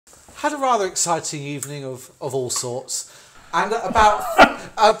Had a rather exciting evening of all sorts. And at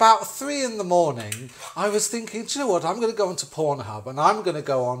about 3 in the morning, I was thinking, do you know what? I'm going to go onto Pornhub and I'm going to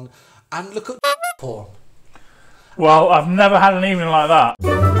go on and look at porn. Well, I've never had an evening like that.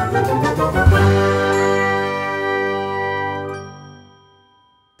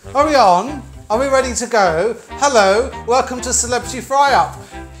 Are we on? Are we ready to go? Hello, welcome to Celebrity Fry Up.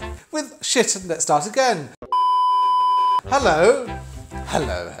 With shit, and let's start again. Hello.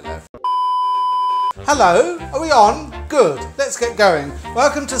 Hello, hello. Hello, are we on? Good, let's get going.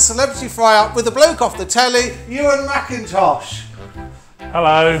 Welcome to Celebrity Fry Up with the bloke off the telly, Ewen Macintosh.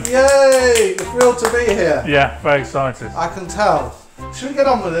 Hello. Yay, you're thrilled to be here. Yeah, very excited. I can tell. Should we get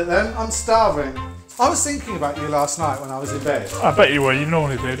on with it then? I'm starving. I was thinking about you last night when I was in bed. I bet you were, you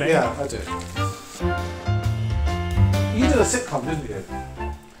normally do, don't you? Yeah, I do. You did a sitcom, didn't you?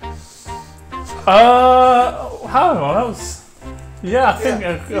 How long? That was... Yeah, I think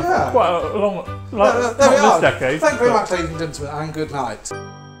quite a long... Like, there we are. This decade. Thank you very much, ladies and gentlemen, and good night.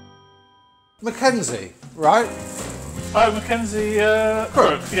 Mackenzie, right? Oh, Mackenzie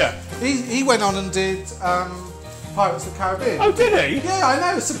Crook, yeah. He went on and did Pirates of the Caribbean. Oh, did he? Yeah, I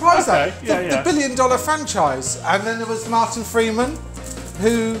know, surprised Okay, that. The $1 billion franchise. And then there was Martin Freeman,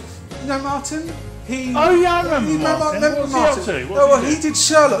 who, you know Martin? Oh yeah, I remember Martin. Remember What's Martin? he up to? Well, he did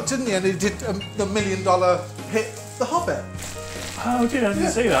Sherlock, didn't he? And he did the $1 million hit The Hobbit. Oh, did I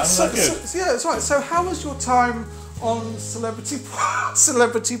didn't see that. Yeah, that's right. So how was your time on Celebrity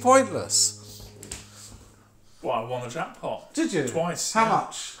Pointless? Well, I won a jackpot. Did you? Twice. How yeah.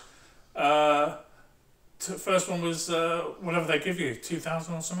 much? First one was whatever they give you,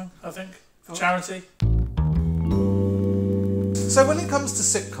 2,000 or something, I think, for charity. So when it comes to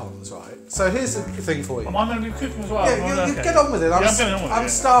sitcoms, right? So here's the thing for you. Am I going to be cooking as well? Yeah, okay. Get on with it. I'm getting on with it. I'm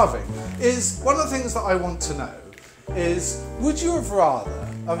starving. Is one of the things that I want to know is, would you have rather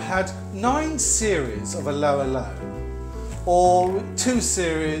have had 9 series of A Low, or 2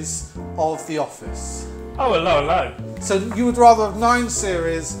 series of The Office? Oh, A Low. So you would rather have 9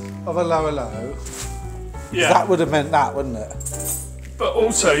 series of A Low? Yeah. That would have meant that, wouldn't it? But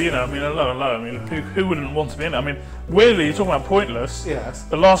also, you know, I mean, A Low, I mean, who wouldn't want to be in it? I mean, weirdly, you're talking about Pointless. Yes.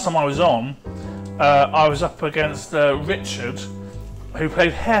 The last time I was on, I was up against Richard, who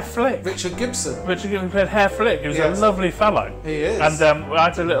played Herr Flick. Richard Gibson. Who played Herr Flick. He was a lovely fellow. He is. And I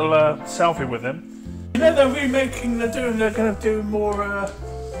had a little selfie with him. You know, they're going to do more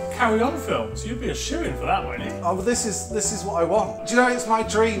carry-on films. You'd be a shoo-in for that, wouldn't you? Oh, well, this is what I want. Do you know, it's my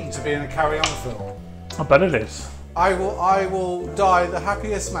dream to be in a carry-on film. I bet it is. I will die the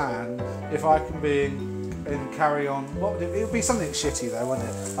happiest man if I can be in Carry On. What would it would be something shitty though, wouldn't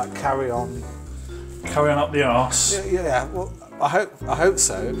it? Like Carry On. Carry on up the arse. Yeah. Well, I hope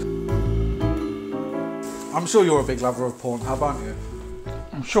so. I'm sure you're a big lover of Pornhub, aren't you?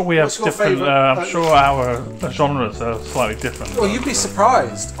 I'm sure we have different. I'm sure our genres are slightly different. Well, you'd be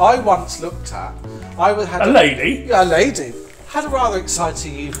surprised. I once looked at. Had a lady. Yeah, a lady. Had a rather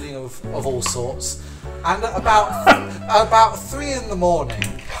exciting evening of all sorts. And at about 3 in the morning,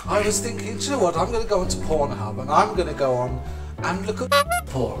 I was thinking, do you know what? I'm going to go onto Pornhub and I'm going to go on and look at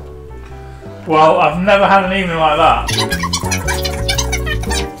porn. Well, I've never had an evening like that.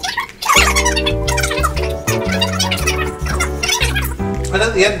 And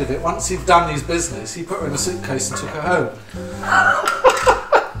at the end of it, once he'd done his business, he put her in a suitcase and took her home.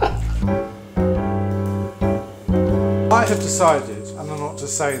 I have decided, and I'm not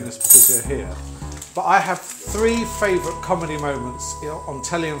just saying this because you're here, but I have 3 favourite comedy moments on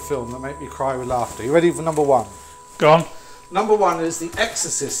telly and film that make me cry with laughter. You ready for number 1? Go on. Number 1 is the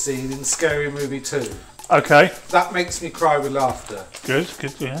Exorcist scene in Scary Movie 2. Okay. That makes me cry with laughter. Good,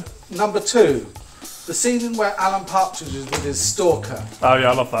 yeah. Number 2, the scene in where Alan Partridge is with his stalker. Oh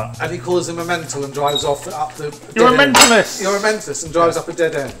yeah, I love that. And he calls him a mental and drives off up the You're a dead mentalist! End. You're a mentalist and drives up a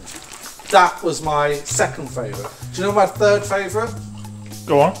dead end. That was my 2nd favourite. Do you know my 3rd favourite?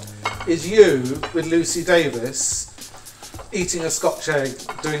 Go on. Is you with Lucy Davis eating a scotch egg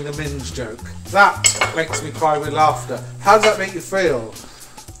doing the minge joke. That makes me cry with laughter. How does that make you feel?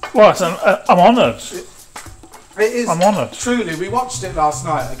 Well, I'm honoured. It is. I'm honoured. Truly, we watched it last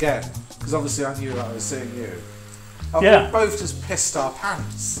night again because obviously I knew I was seeing you. And yeah. We both just pissed our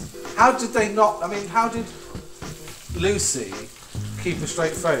pants. How did they not? I mean, how did Lucy keep a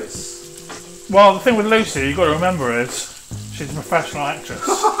straight face? Well, the thing with Lucy, you've got to remember is she's a professional actress.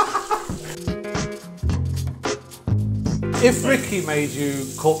 If Ricky made you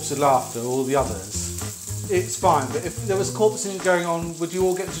corpse with laughter, all the others, it's fine. But if there was corpsing going on, would you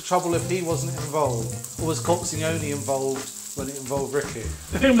all get into trouble if he wasn't involved? Or was corpsing only involved when it involved Ricky?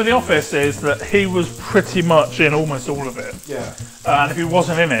 The thing with The Office is that he was pretty much in almost all of it. Yeah. And if he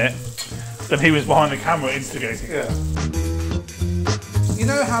wasn't in it, then he was behind the camera instigating. Yeah. You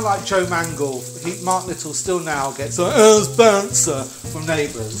know how like Joe Mangle, Mark Little still now gets like, bouncer from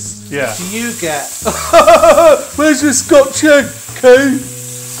Neighbours. Yeah. Do you get, where's your scotch egg, Kay?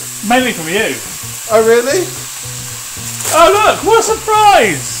 Mainly from you. Oh really? Oh look, what a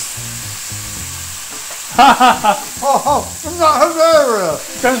surprise! Oh, isn't that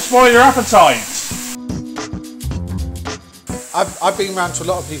hilarious? Don't spoil your appetite. I've been around to a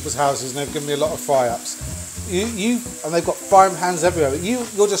lot of people's houses and they've given me a lot of fry-ups. And they've got frying pans everywhere. But you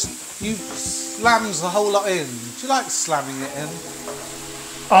slams the whole lot in. Do you like slamming it in?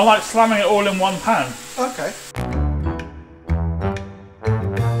 I like slamming it all in one pan. Okay.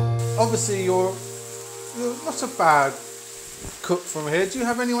 Obviously, you're not a bad cook from here. Do you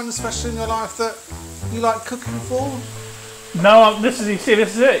have anyone special in your life that you like cooking for? No, this is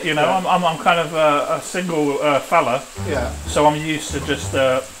it. You know, yeah. I'm kind of a single fella. Yeah. So I'm used to just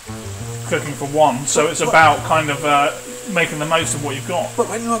cooking for one. So it's about kind of making the most of what you've got. But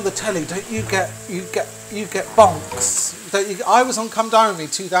when you're on the telly, don't you get bonks? Don't you? I was on Come Dine With Me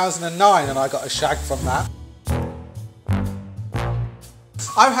 2009, and I got a shag from that.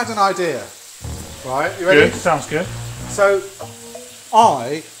 I've had an idea. Right, you ready? Good. Sounds good. So,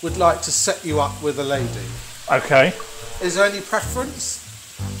 I would like to set you up with a lady. Okay. Is there any preference?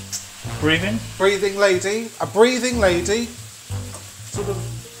 Breathing? Breathing lady. A breathing lady. Sort of.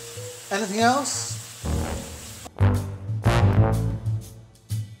 Anything else?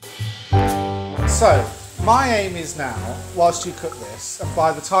 So, my aim is now, whilst you cook this, and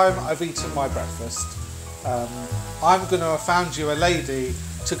by the time I've eaten my breakfast, I'm going to have found you a lady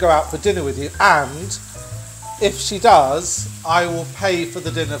to go out for dinner with you, and if she does, I will pay for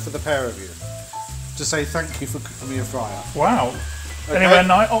the dinner for the pair of you. To say thank you for cooking me a fryer. Wow. Okay. Anywhere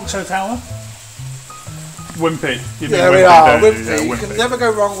nice? Oxo Tower? Wimpy. There we are, Wimpy. Yeah, you can never go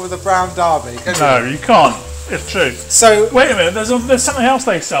wrong with a brown derby, can you? No, you can't. It's true. So wait a minute, there's something else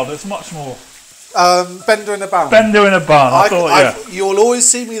they sell that's much more. Bender in a bun. Bender in a bun. I thought, yeah. You'll always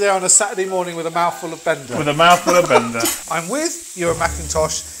see me there on a Saturday morning with a mouthful of Bender. With a mouthful of Bender. I'm with Ewen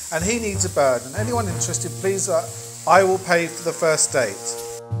Macintosh, and he needs a bird. And anyone interested, please, I will pay for the first date.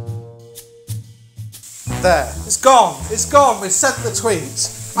 There, it's gone. It's gone. We've sent the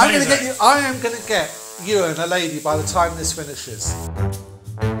tweet. I am going to get you and a lady by the time this finishes.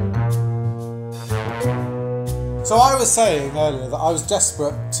 So I was saying earlier that I was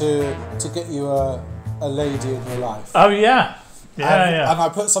desperate to get you a lady in your life. Oh yeah, yeah. And I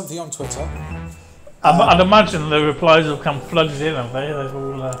put something on Twitter. I'd imagine the replies have come flooded in, have they? They've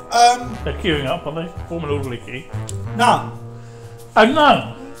all they're queuing up, are they? Forming an orderly queue. None. Oh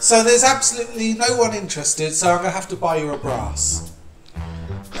no. So there's absolutely no one interested. So I'm going to have to buy you a brass.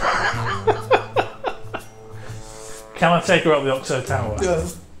 Can I take her up the Oxo Tower? Yeah.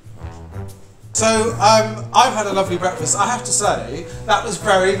 So I've had a lovely breakfast. I have to say that was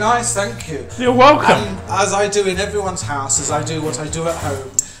very nice. Thank you. You're welcome. And as I do in everyone's house, as I do what I do at home,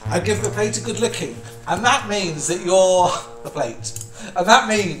 I give the plate a good licking, and that means that you're the plate, and that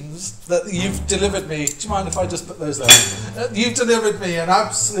means that you've delivered me. Do you mind if I just put those there? You've delivered me an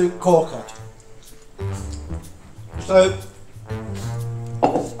absolute corker. So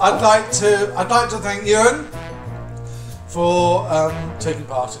I'd like to thank Ewen for taking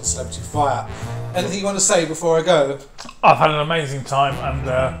part in Celebrity Fire. Anything you want to say before I go? I've had an amazing time, and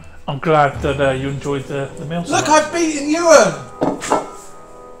I'm glad that you enjoyed the meal. Look, I've beaten Ewen!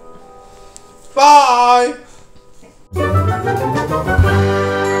 Bye!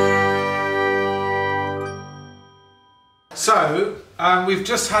 So, we've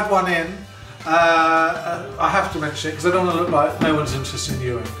just had one in. I have to mention it because I don't want to look like no one's interested in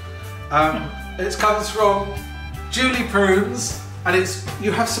Ewen. It comes from Julie Prunes, and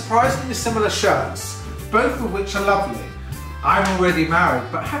you have surprisingly similar shirts, both of which are lovely. I'm already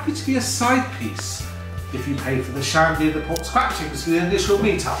married, but happy to be a side piece if you pay for the shandy and the pork scratchings for the initial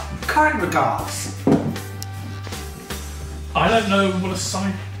meet-up. Kind regards. I don't know what a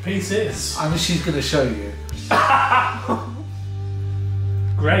side piece is. I mean, she's going to show you.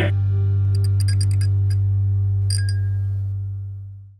 Great.